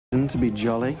To be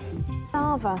jolly.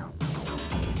 Lava.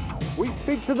 We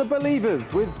speak to the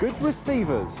believers with good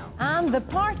receivers. And the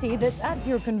party that's at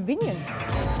your convenience.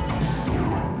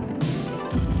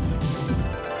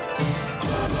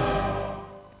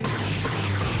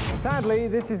 Sadly,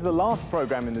 this is the last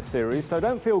programme in the series, so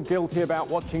don't feel guilty about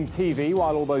watching TV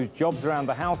while all those jobs around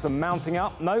the house are mounting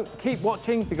up. No, keep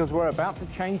watching because we're about to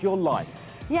change your life.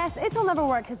 Yes, It'll Never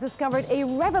Work has discovered a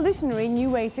revolutionary new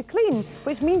way to clean,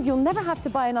 which means you'll never have to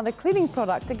buy another cleaning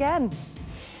product again.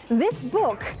 This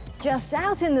book, just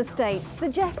out in the States,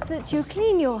 suggests that you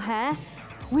clean your hair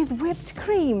with whipped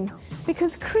cream,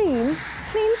 because cream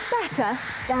cleans better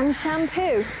than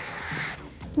shampoo.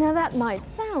 Now that might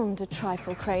sound a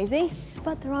trifle crazy,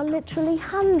 but there are literally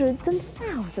hundreds and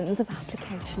thousands of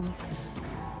applications.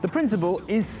 The principle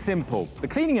is simple. The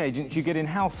cleaning agents you get in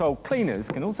household cleaners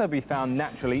can also be found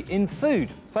naturally in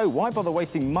food. So why bother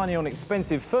wasting money on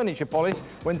expensive furniture polish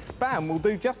when Spam will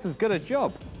do just as good a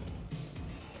job?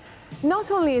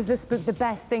 Not only is this book the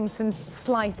best thing since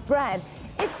sliced bread,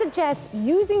 it suggests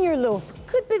using your loaf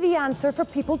could be the answer for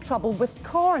people troubled with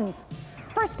corns.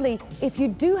 Firstly, if you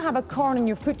do have a corn in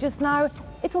your foot just now,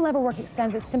 It'll Never Work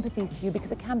extends its sympathies to you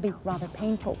because it can be rather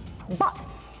painful. But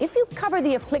if you cover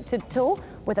the afflicted toe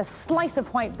with a slice of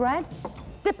white bread,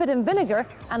 dip it in vinegar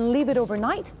and leave it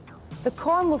overnight, the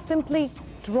corn will simply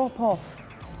drop off.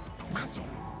 Magic.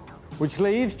 Which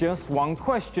leaves just one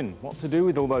question: what to do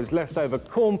with all those leftover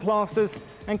corn plasters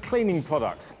and cleaning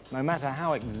products? No matter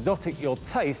how exotic your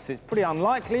taste, it's pretty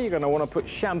unlikely you're going to want to put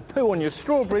shampoo on your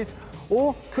strawberries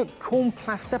or cook corn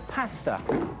plaster pasta.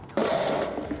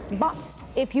 But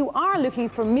if you are looking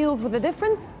for meals with a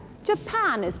difference,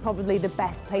 Japan is probably the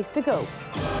best place to go.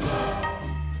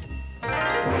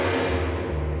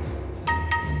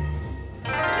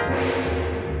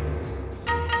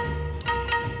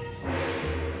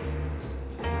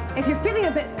 If you're feeling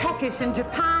a bit peckish in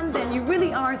Japan, then you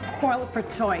really are spoiled for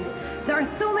choice. There are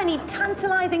so many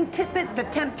tantalizing tidbits to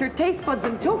tempt your taste buds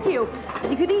in Tokyo.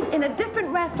 You could eat in a different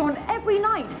restaurant every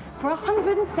night for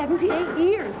 178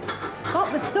 years.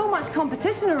 But with so much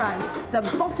competition around, the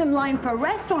bottom line for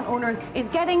restaurant owners is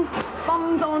getting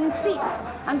bums on seats.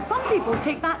 And some people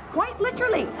take that quite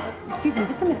literally. Excuse me,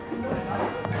 just a minute.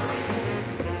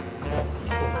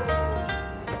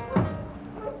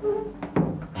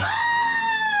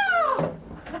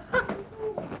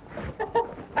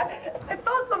 I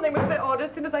thought something was a bit odd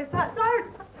as soon as I sat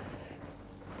down.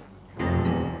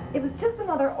 It was just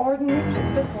another ordinary trip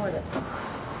to the toilet.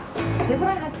 Did what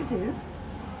I had to do.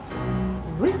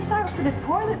 Reached out for the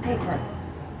toilet paper.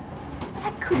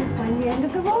 I couldn't find the end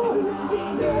of the roll.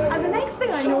 And the next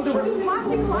thing I know, there were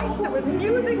flashing lights, there was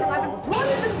music, and I was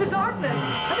plunged into darkness.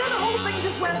 And then the whole thing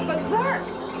just went berserk.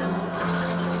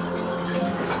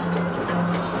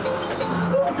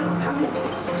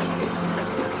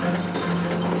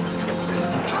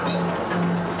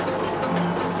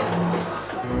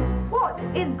 What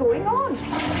is going on?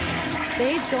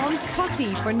 They've gone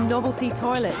potty for novelty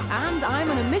toilets, and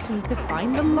I'm on a mission to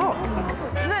find the lot.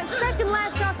 The second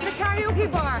last stop to the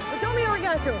karaoke bar. Domi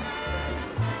arigato.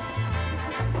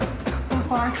 So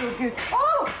far, so good.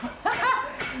 Oh!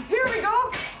 Here we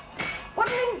go. What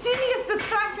an ingenious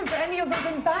distraction for any of those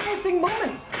embarrassing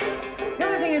moments. The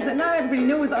other thing is that now everybody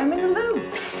knows that I'm in the loo.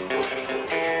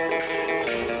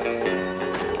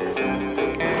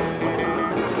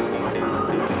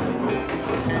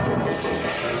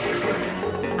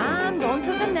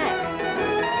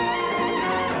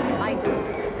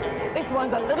 This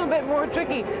one's a little bit more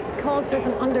tricky. Calls for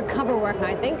some undercover work,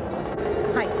 I think.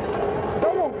 Hi.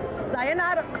 Domo.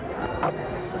 Sayonara.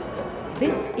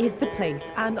 This is the place,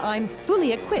 and I'm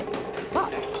fully equipped.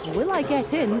 But will I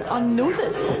get in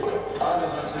unnoticed?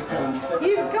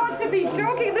 You've got to be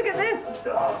joking. Look at this.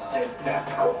 Oh,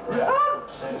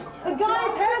 the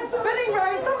guy's head's spinning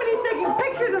round. Somebody's taking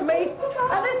pictures of me.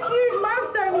 And this huge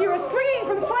mouse down here is swinging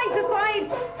from side to side.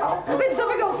 A bit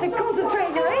difficult to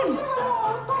concentrate now in.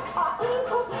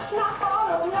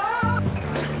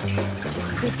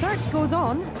 The search goes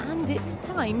on, and it's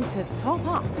time to top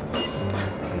up.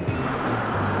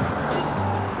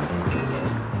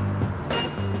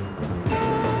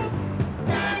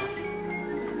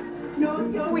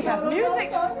 We have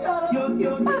music. Oh, look,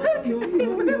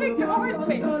 he's moving towards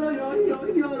me.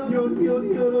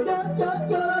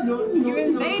 You're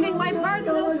invading my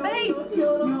personal space.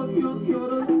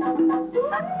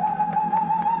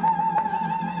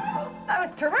 That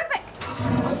was terrific.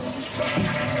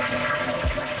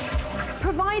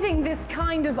 Providing this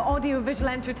kind of audiovisual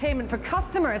entertainment for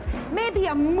customers may be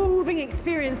a moving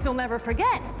experience they'll never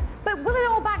forget, but will it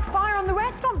all backfire on the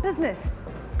restaurant business?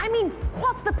 I mean,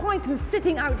 what's the point in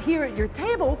sitting out here at your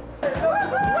table? Well,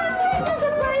 this is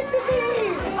the place to be!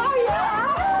 Oh, yeah!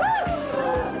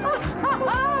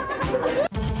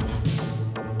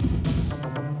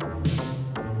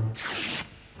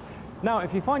 Now,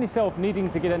 if you find yourself needing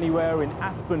to get anywhere in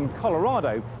Aspen,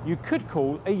 Colorado, you could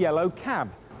call a yellow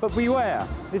cab. But beware,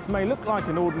 this may look like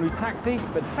an ordinary taxi,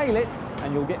 but hail it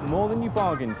and you'll get more than you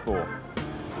bargained for.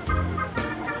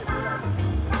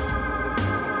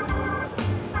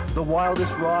 The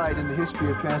wildest ride in the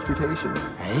history of transportation.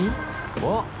 Hey?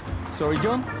 What? Sorry,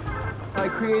 John? I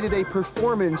created a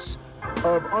performance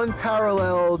of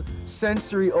unparalleled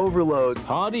sensory overload.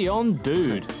 Party on,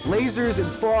 dude. Lasers and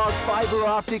fog, fiber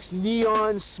optics,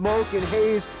 neon, smoke and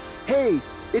haze. Hey,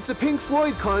 it's a Pink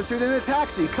Floyd concert in a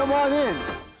taxi. Come on in.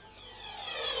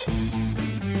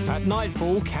 At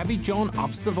nightfall, Cabbie John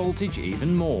ups the voltage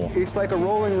even more. It's like a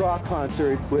rolling rock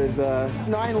concert with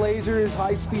 9 lasers,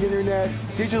 high-speed internet,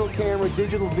 digital camera,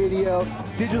 digital video,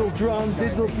 digital drums,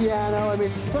 digital piano. I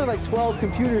mean, it's only like 12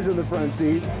 computers in the front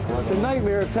seat. It's a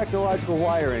nightmare of technological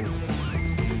wiring.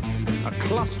 A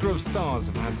cluster of stars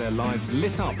have had their lives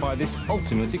lit up by this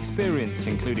ultimate experience,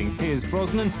 including Pierce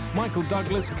Brosnan, Michael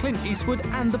Douglas, Clint Eastwood,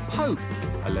 and the Pope,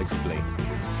 allegedly.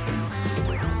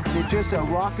 It's just a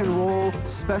rock and roll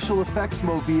special effects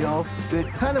mobile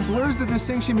that kind of blurs the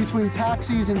distinction between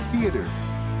taxis and theater.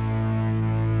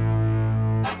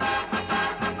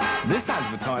 This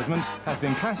advertisement has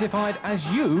been classified as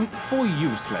U for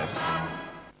useless.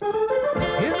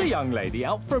 Here's a young lady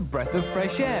out for a breath of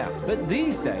fresh air, but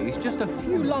these days just a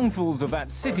few lungfuls of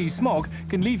that city smog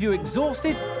can leave you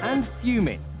exhausted and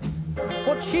fuming.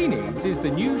 What she needs is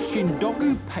the new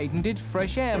Shindogu patented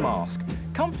fresh air mask.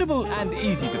 Comfortable and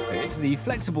easy to fit, the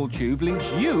flexible tube links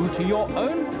you to your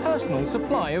own personal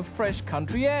supply of fresh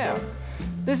country air.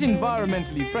 This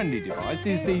environmentally friendly device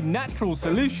is the natural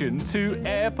solution to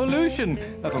air pollution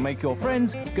that'll make your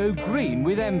friends go green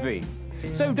with envy.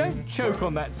 So don't choke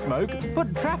on that smoke,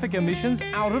 put traffic emissions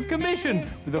out of commission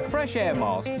with a fresh air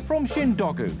mask from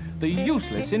Shindogu, the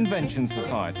Useless Invention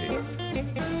Society.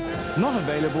 Not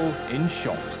available in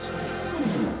shops.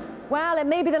 Well, it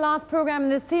may be the last programme in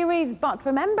this series, but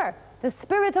remember, the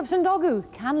spirit of Shindogu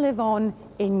can live on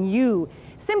in you.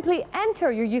 Simply enter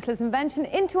your useless invention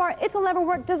into our It'll Never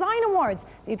Work Design Awards.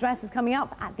 The address is coming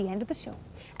up at the end of the show.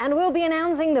 And we'll be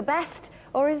announcing the best,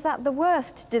 or is that the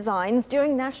worst, designs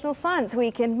during National Science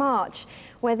Week in March,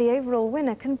 where the overall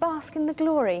winner can bask in the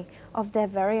glory of their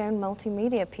very own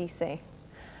multimedia PC.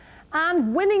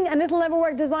 And winning an It'll Never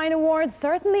Work Design Award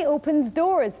certainly opens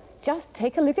doors. Just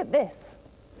take a look at this.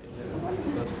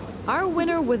 Our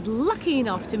winner was lucky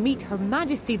enough to meet Her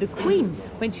Majesty the Queen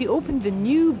when she opened the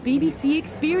new BBC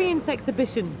Experience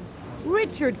exhibition.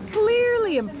 Richard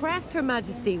clearly impressed Her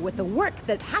Majesty with the work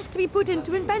that has to be put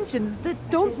into inventions that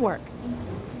don't work.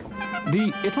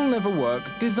 The It'll Never Work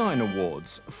Design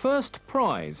Awards. First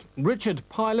prize, Richard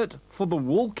Pilot for the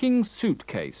walking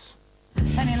suitcase.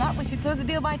 Any luck, we should close the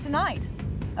deal by tonight.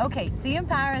 Okay, see you in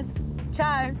Paris.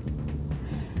 Ciao.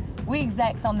 We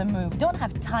execs on the move don't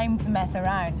have time to mess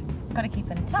around. Got to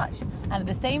keep in touch, and at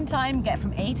the same time get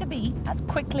from A to B as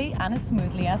quickly and as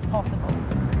smoothly as possible.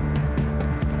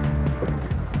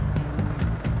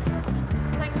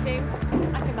 Thanks, James.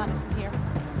 I can manage from here.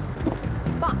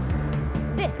 But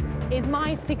this is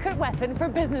my secret weapon for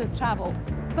business travel.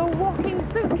 The walking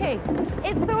suitcase.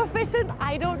 It's so efficient,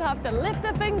 I don't have to lift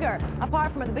a finger,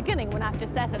 apart from at the beginning when I have to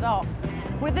set it off.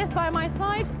 With this by my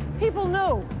side, people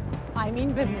know I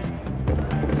mean business.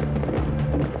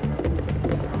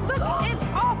 Look, it's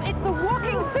off! It's the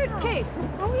walking suitcase!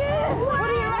 Oh yeah! Wow. What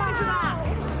do you reckon to that?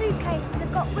 Suitcases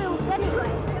have got wheels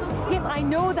anyway. Yes, I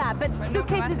know that, but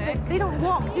suitcases, they don't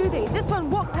walk, do they? This one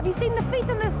walks. Have you seen the feet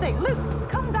on this thing? Look,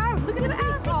 come down, look at the feet.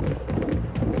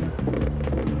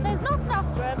 There's not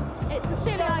enough room. It's a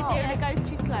silly idea and it goes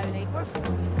too slowly.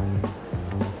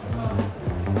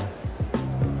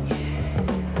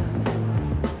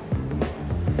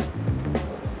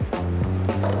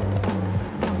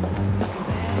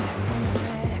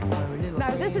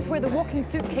 Now, this is where the walking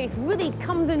suitcase really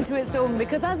comes into its own,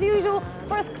 because as usual,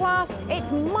 first class,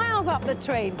 it's miles up the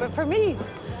train, but for me,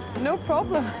 no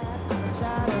problem.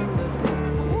 Hello.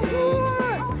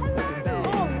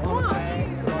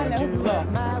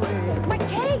 My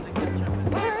case!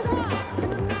 Where is that?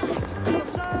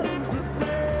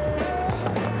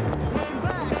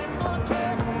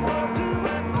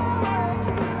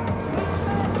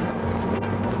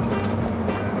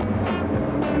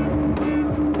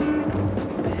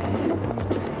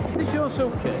 Is this your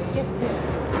suitcase? Yes, it is.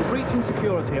 Breaching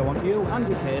security, I want you and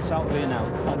your case out of here now.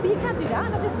 But you can't do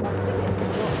that, I've just locked it.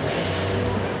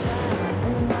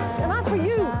 And as for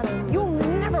you, you'll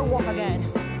never walk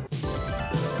again.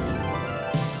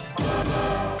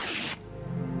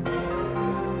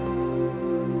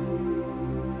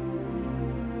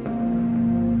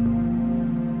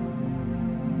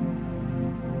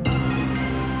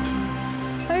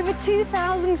 Over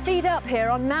 2,000 feet up here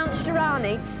on Mount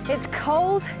Shirani, it's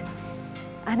cold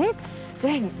and it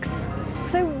stinks.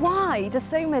 So why do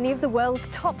so many of the world's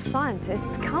top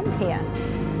scientists come here?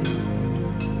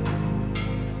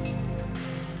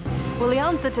 Well, the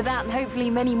answer to that and hopefully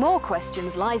many more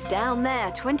questions lies down there,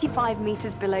 25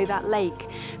 meters below that lake,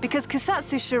 because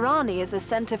Kusatsu Shirani is a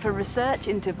center for research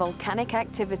into volcanic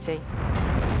activity.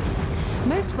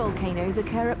 Most volcanoes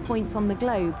occur at points on the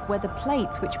globe where the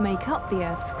plates which make up the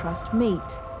Earth's crust meet.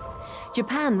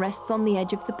 Japan rests on the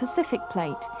edge of the Pacific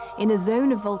Plate, in a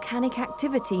zone of volcanic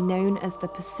activity known as the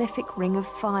Pacific Ring of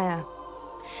Fire.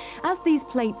 As these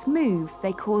plates move,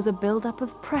 they cause a build-up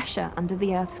of pressure under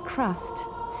the Earth's crust.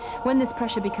 When this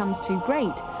pressure becomes too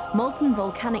great, molten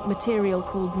volcanic material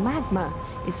called magma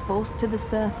is forced to the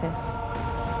surface.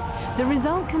 The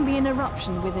result can be an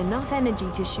eruption with enough energy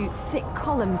to shoot thick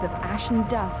columns of ash and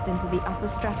dust into the upper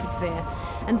stratosphere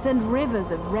and send rivers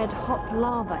of red-hot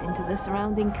lava into the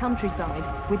surrounding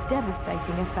countryside with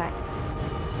devastating effects.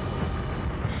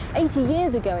 80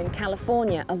 years ago in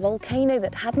California, a volcano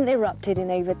that hadn't erupted in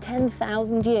over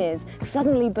 10,000 years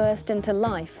suddenly burst into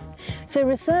life. So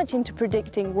research into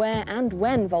predicting where and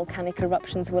when volcanic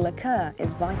eruptions will occur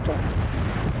is vital.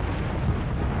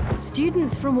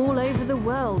 Students from all over the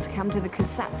world come to the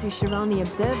Kusatsu Shirani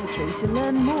Observatory to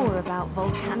learn more about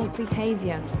volcanic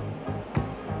behavior.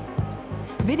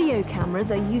 Video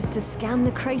cameras are used to scan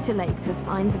the crater lake for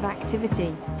signs of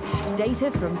activity.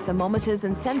 Data from thermometers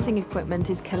and sensing equipment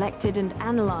is collected and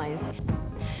analysed.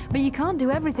 But you can't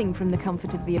do everything from the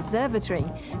comfort of the observatory,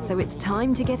 so it's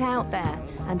time to get out there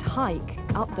and hike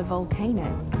up the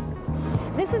volcano.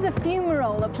 This is a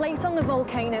fumarole, a place on the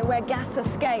volcano where gas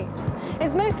escapes.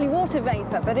 It's mostly water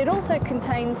vapor, but it also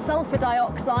contains sulfur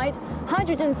dioxide,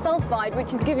 hydrogen sulfide,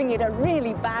 which is giving it a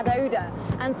really bad odor,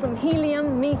 and some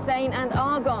helium, methane, and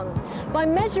argon. By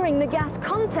measuring the gas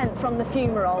content from the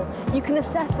fumarole, you can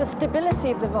assess the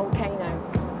stability of the volcano.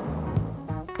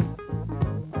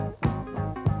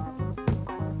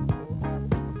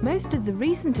 Most of the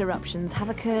recent eruptions have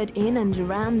occurred in and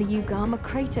around the Ugama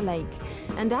crater lake,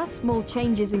 and as small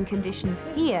changes in conditions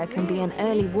here can be an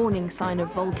early warning sign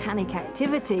of volcanic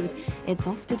activity, it's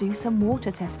off to do some water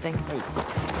testing.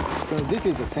 So this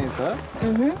is the sensor,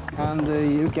 and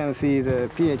you can see the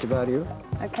pH value.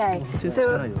 Okay,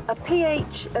 so a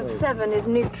pH of 7 is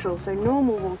neutral, so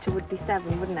normal water would be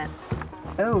 7, wouldn't it?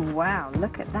 Oh wow,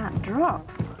 look at that drop.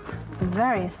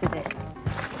 Very acidic.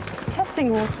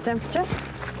 Testing water temperature.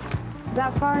 Is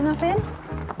that far enough in?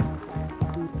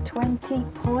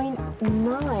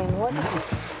 20.9, what is it?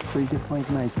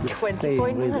 20.9, it's the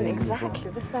 20.9,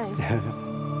 exactly the same.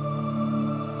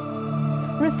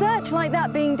 Research like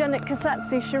that being done at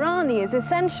Kusatsu Shirani is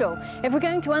essential if we're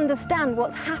going to understand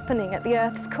what's happening at the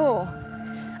Earth's core.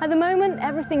 At the moment,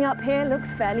 everything up here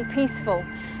looks fairly peaceful,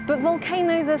 but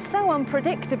volcanoes are so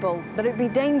unpredictable that it'd be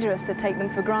dangerous to take them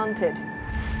for granted.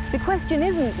 The question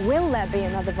isn't, will there be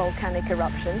another volcanic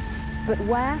eruption, but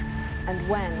where and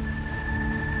when?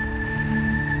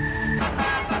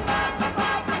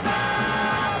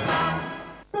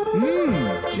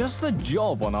 Just the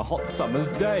job on a hot summer's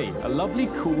day. A lovely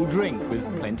cool drink with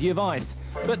plenty of ice.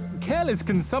 But careless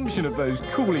consumption of those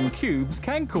cooling cubes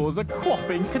can cause a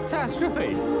quaffing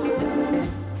catastrophe.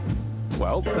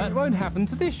 Well, that won't happen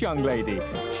to this young lady.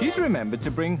 She's remembered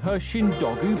to bring her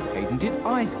Shindogu patented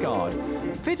ice guard.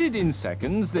 Fitted in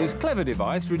seconds, this clever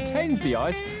device retains the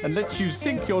ice and lets you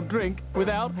sink your drink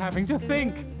without having to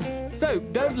think. So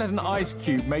don't let an ice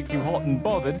cube make you hot and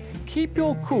bothered. Keep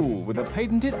your cool with a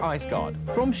patented ice guard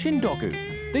from Shindogu,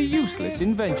 the Useless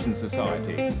Invention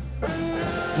Society.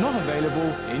 Not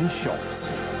available in shops.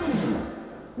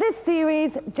 This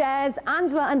series, Jez,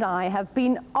 Angela and I have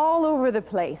been all over the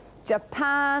place.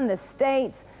 Japan, the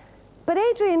States. But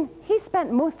Adrian, he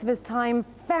spent most of his time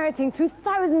ferreting through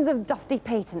thousands of dusty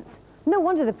patents. No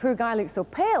wonder the poor guy looks so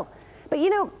pale. But you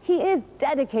know, he is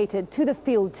dedicated to the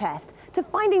field test, to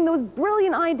finding those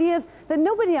brilliant ideas that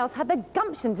nobody else had the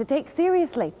gumption to take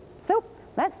seriously. So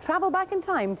let's travel back in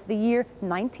time to the year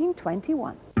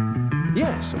 1921.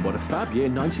 Yes, and what a fab year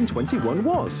 1921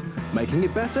 was. Making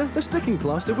it better, the sticking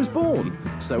plaster was born.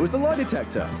 So was the lie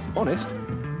detector. Honest.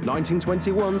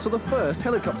 1921 saw the first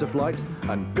helicopter flight,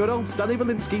 and good old Stanley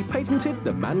Valinsky patented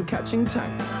the man-catching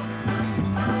tank.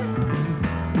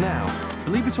 Now,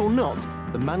 believe it or not,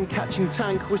 the man-catching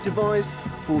tank was devised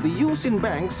for the use in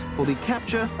banks for the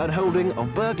capture and holding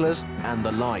of burglars and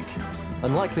the like.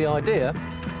 Unlikely idea,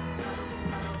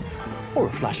 or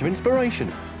a flash of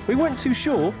inspiration. We weren't too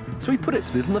sure, so we put it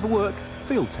to the Little Never Work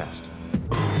field test.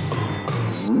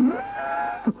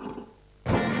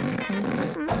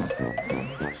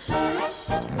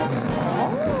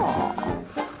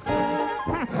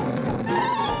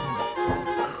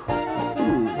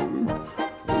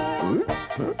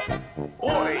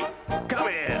 Oi, come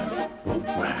here.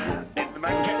 Into the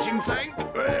man catching tank.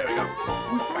 There we go.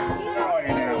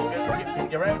 Right now.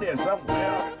 You're around here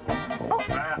somewhere.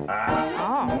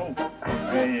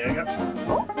 There you go.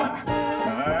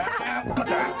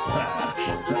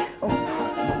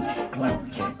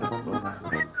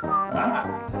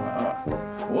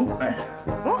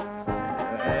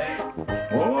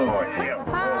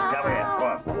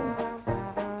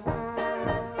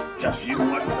 Just you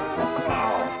one.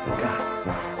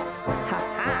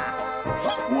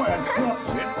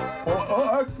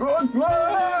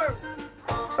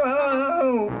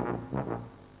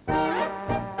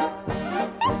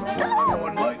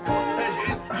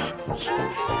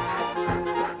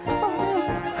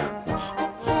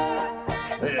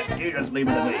 You just leave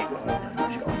it to me.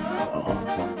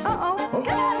 Uh-oh.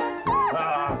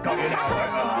 Got you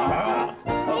now.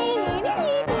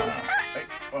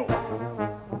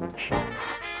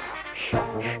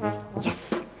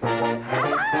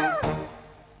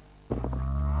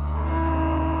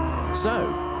 So,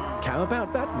 how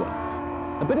about that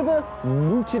one? A bit of a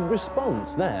mooted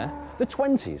response there. The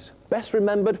 20s, best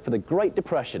remembered for the Great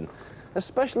Depression,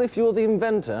 especially if you're the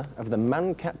inventor of the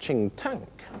man-catching tank.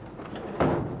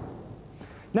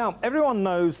 Now, everyone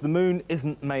knows the moon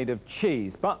isn't made of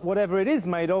cheese, but whatever it is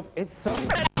made of, it's so...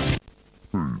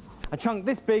 A chunk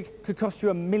this big could cost you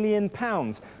 £1 million.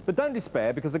 But don't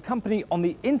despair, because a company on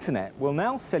the internet will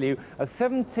now sell you a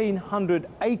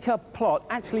 1,700-acre plot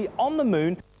actually on the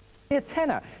moon for a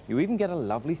tenner. You even get a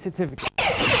lovely certificate.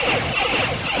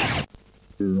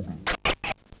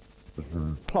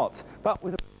 Plot, but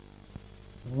with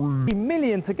 30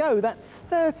 million to go, that's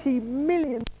 30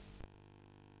 million.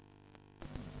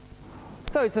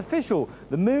 So it's official,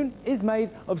 the moon is made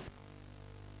of...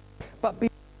 But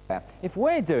beware, if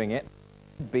we're doing it,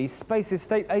 be space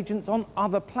estate agents on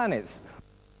other planets.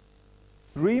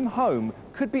 Dream home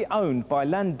could be owned by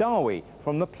Landau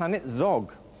from the planet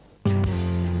Zog.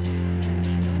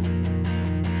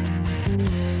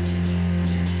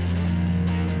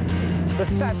 The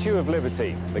Statue of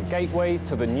Liberty, the gateway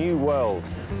to the New World.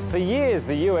 For years,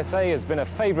 the USA has been a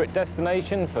favourite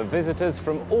destination for visitors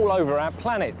from all over our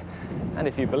planet. And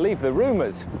if you believe the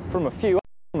rumours, from a few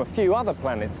other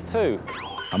planets too.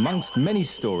 Amongst many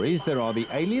stories, there are the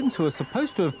aliens who are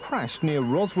supposed to have crashed near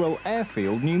Roswell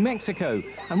Airfield, New Mexico.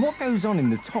 And what goes on in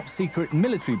the top-secret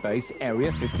military base,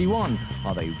 Area 51?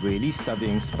 Are they really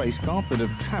studying spacecraft that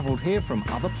have travelled here from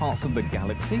other parts of the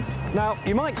galaxy? Now,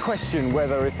 you might question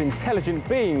whether if intelligent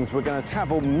beings were going to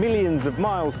travel millions of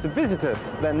miles to visit us,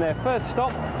 then their first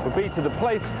stop would be to the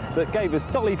place that gave us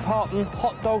Dolly Parton,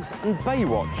 hot dogs and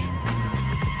Baywatch.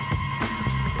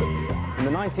 In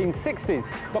the 1960s,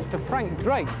 Dr. Frank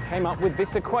Drake came up with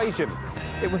this equation.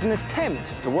 It was an attempt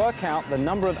to work out the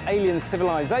number of alien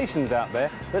civilizations out there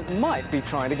that might be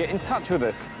trying to get in touch with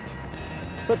us.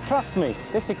 But trust me,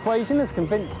 this equation has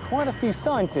convinced quite a few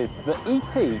scientists that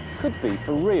ET could be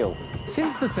for real.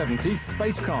 Since the 70s,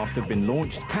 spacecraft have been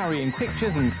launched carrying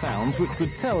pictures and sounds which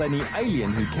would tell any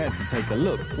alien who cared to take a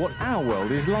look what our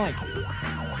world is like.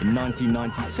 In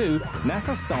 1992,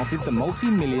 NASA started the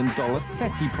multi-million-dollar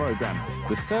SETI program,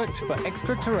 the search for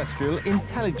extraterrestrial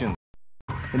intelligence,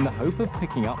 in the hope of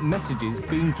picking up messages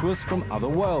beamed to us from other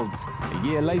worlds. A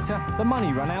year later, the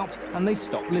money ran out and they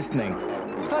stopped listening.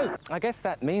 So, I guess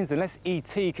that means unless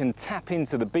ET can tap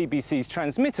into the BBC's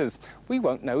transmitters, we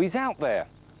won't know he's out there.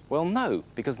 Well, no,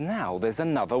 because now there's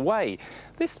another way.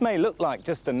 This may look like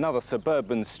just another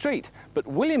suburban street, but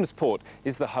Williamsport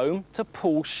is the home to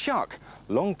Paul Shuck,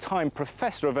 long-time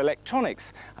professor of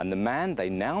electronics, and the man they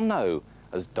now know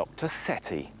as Dr.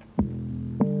 SETI.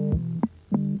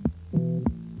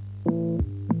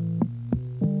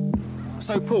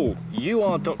 So, Paul, you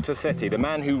are Dr. SETI, the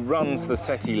man who runs the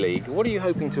SETI League. What are you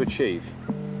hoping to achieve?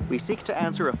 We seek to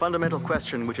answer a fundamental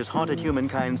question which has haunted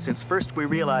humankind since first we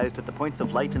realized that the points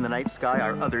of light in the night sky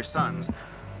are other suns.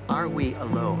 Are we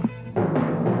alone?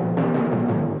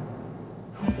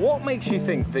 What makes you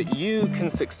think that you can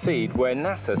succeed where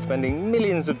NASA, spending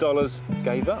millions of dollars,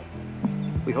 gave up?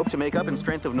 We hope to make up in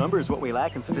strength of numbers what we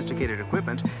lack in sophisticated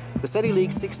equipment. The SETI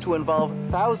League seeks to involve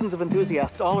thousands of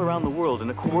enthusiasts all around the world in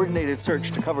a coordinated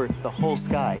search to cover the whole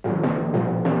sky.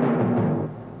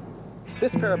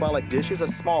 This parabolic dish is a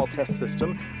small test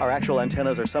system. Our actual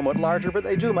antennas are somewhat larger, but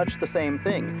they do much the same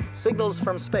thing. Signals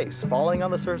from space falling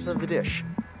on the surface of the dish,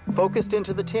 focused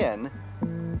into the tin,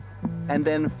 and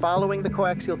then following the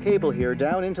coaxial cable here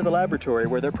down into the laboratory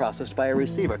where they're processed by a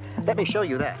receiver. Let me show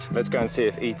you that. Let's go and see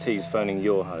if ET's phoning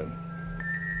your home.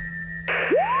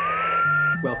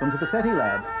 Welcome to the SETI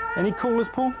lab. Any callers,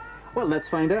 Paul? Well, let's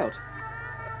find out.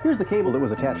 Here's the cable that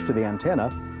was attached to the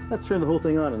antenna. Let's turn the whole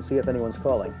thing on and see if anyone's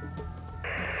calling.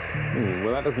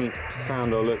 Well, that doesn't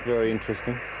sound or look very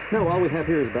interesting. No, all we have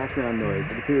here is background noise.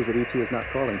 It appears that ET is not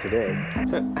calling today.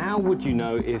 So how would you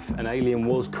know if an alien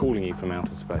was calling you from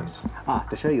outer space?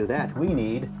 To show you that, we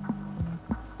need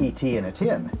ET in a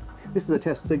tin. This is a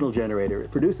test signal generator.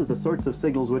 It produces the sorts of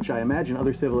signals which I imagine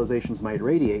other civilizations might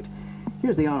radiate.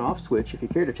 Here's the on-off switch. If you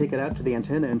care to take it out to the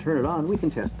antenna and turn it on, we can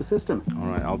test the system. All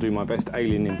right, I'll do my best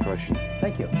alien impression.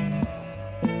 Thank you.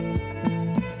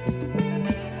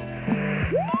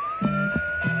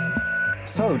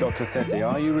 So, Dr. SETI,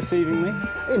 are you receiving me?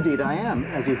 Indeed I am.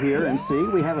 As you hear and see,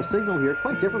 we have a signal here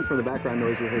quite different from the background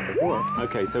noise we heard before.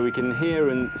 Okay, so we can hear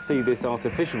and see this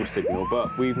artificial signal,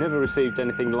 but we've never received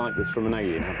anything like this from an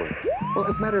alien, have we? Well,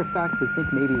 as a matter of fact, we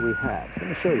think maybe we have. Let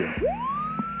me show you.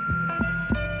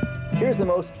 Here's the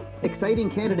most exciting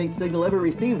candidate signal ever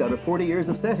received out of 40 years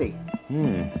of SETI.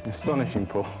 Astonishing,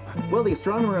 Paul. Well, the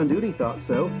astronomer on duty thought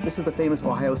so. This is the famous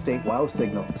Ohio State WOW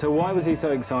signal. So why was he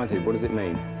so excited? What does it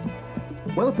mean?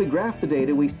 Well, if we graph the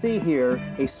data, we see here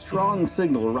a strong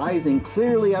signal rising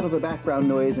clearly out of the background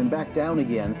noise and back down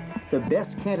again. The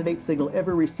best candidate signal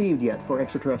ever received yet for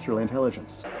extraterrestrial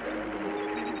intelligence.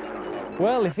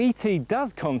 Well, if ET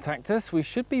does contact us, we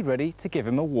should be ready to give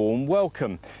him a warm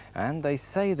welcome. And they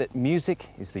say that music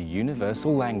is the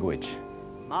universal language.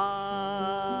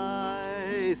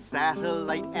 My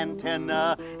satellite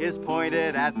antenna is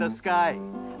pointed at the sky.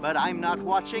 But I'm not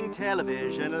watching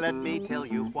television, let me tell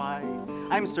you why.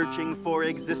 I'm searching for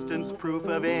existence proof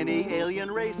of any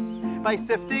alien race by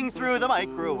sifting through the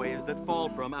microwaves that fall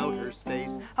from outer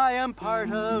space. I am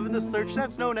part of the search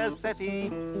that's known as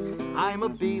SETI. I'm a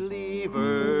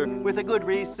believer with a good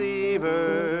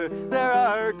receiver. There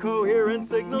are coherent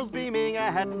signals beaming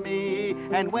at me,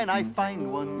 and when I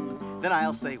find one, then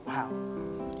I'll say, wow.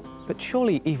 But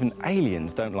surely even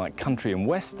aliens don't like country and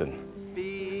western.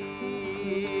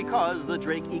 Because the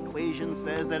Drake equation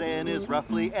says that N is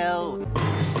roughly L.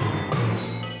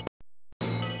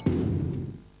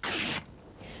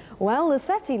 Well, the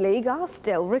SETI League are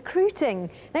still recruiting.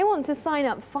 They want to sign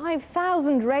up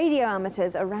 5,000 radio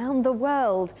amateurs around the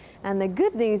world. And the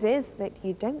good news is that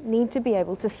you don't need to be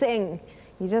able to sing.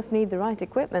 You just need the right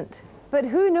equipment. But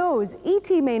who knows, ET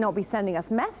may not be sending us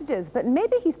messages, but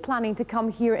maybe he's planning to come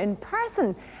here in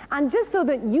person. And just so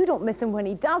that you don't miss him when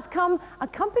he does come, a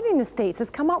company in the States has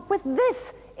come up with this.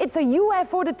 It's a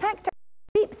UFO detector.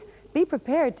 Be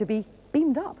prepared to be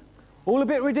beamed up. All a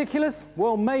bit ridiculous?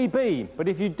 Well, maybe. But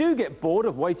if you do get bored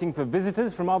of waiting for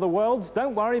visitors from other worlds,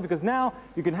 don't worry, because now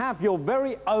you can have your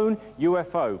very own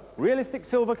UFO. Realistic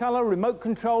silver color, remote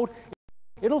controlled.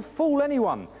 It'll fool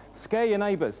anyone, scare your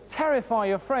neighbors, terrify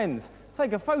your friends.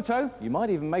 Take a photo, you might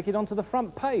even make it onto the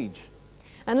front page.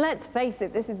 And let's face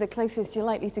it, this is the closest you're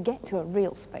likely to get to a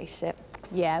real spaceship.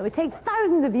 Yeah, it would take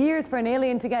thousands of years for an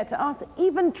alien to get to us,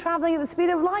 even traveling at the speed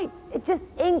of light. It just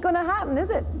ain't gonna happen, is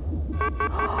it?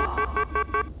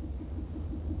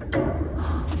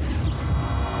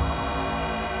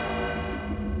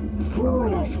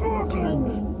 Foolish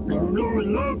Hawkins, you're not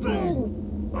laughing.